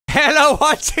Hello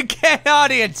once again,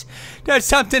 audience. There's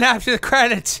something after the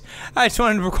credits. I just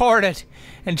wanted to record it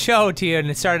and show it to you. And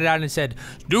it started out and it said,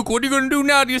 Duke, what are you going to do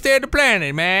now to stay at the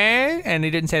planet, man? And he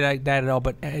didn't say like that at all,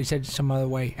 but he said some other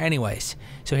way. Anyways,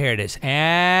 so here it is.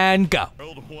 And go.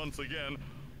 Once again,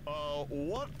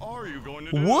 what are you going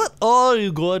to do? What are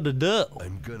you going to do?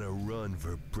 I'm gonna run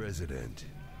for president.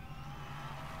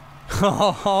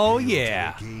 Oh,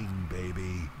 yeah. King,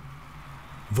 baby.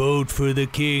 Vote for the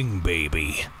king,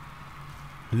 baby.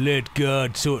 Let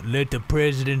the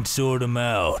president sort him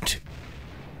out.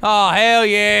 Oh, hell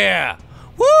yeah.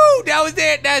 Woo, that was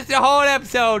it. That's the whole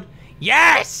episode.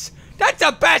 Yes, that's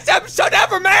the best episode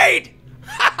ever made.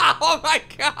 Oh my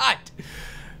God.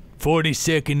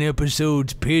 40-second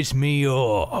episodes piss me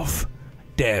off.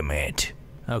 Damn it.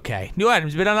 Okay, new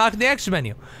items been unlocked in the extra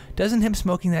menu. Doesn't him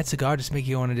smoking that cigar just make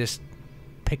you want to just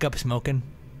pick up smoking?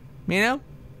 You know?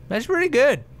 That's pretty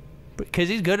good. Because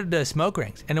he's good at the smoke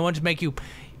rings. And the ones make you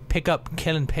pick up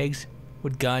killing pigs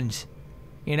with guns.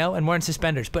 You know? And wearing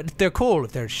suspenders. But they're cool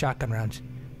if there's shotgun rounds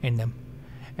in them.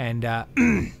 And,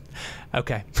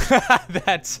 okay.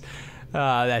 That's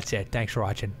it. Thanks for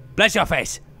watching. Bless your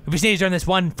face. If you sneeze during this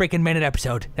 1 freaking minute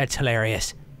episode, that's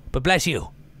hilarious. But bless you.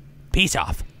 Peace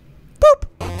off.